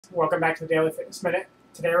Welcome back to the Daily Fitness Minute.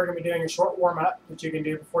 Today we're going to be doing a short warm-up that you can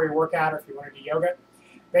do before your workout or if you want to do yoga.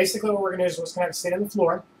 Basically what we're going to do is we're just going to sit on the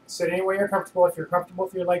floor. Sit any way you're comfortable. If you're comfortable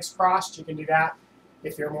with your legs crossed, you can do that.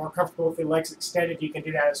 If you're more comfortable with your legs extended, you can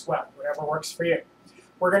do that as well. Whatever works for you.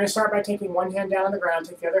 We're going to start by taking one hand down on the ground,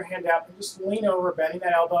 take the other hand up, and just lean over, bending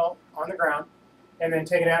that elbow on the ground, and then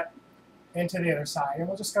take it up into the other side. And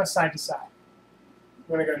we'll just go side to side.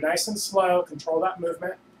 We're going to go nice and slow, control that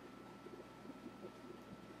movement.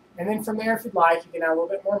 And then from there, if you'd like, you can add a little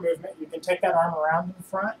bit more movement. You can take that arm around to the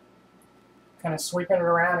front, kind of sweeping it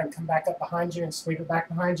around and come back up behind you and sweep it back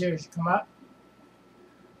behind you as you come up.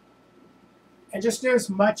 And just do as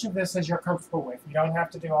much of this as you're comfortable with. You don't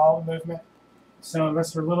have to do all the movement. Some of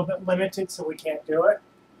us are a little bit limited, so we can't do it.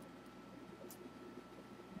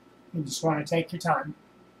 You just want to take your time.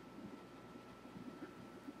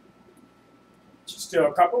 Just do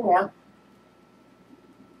a couple more.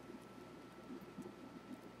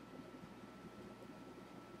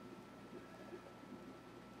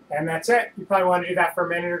 And that's it. You probably want to do that for a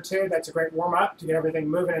minute or two. That's a great warm-up to get everything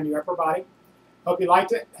moving in your upper body. Hope you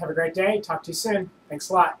liked it. Have a great day. Talk to you soon. Thanks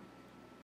a lot.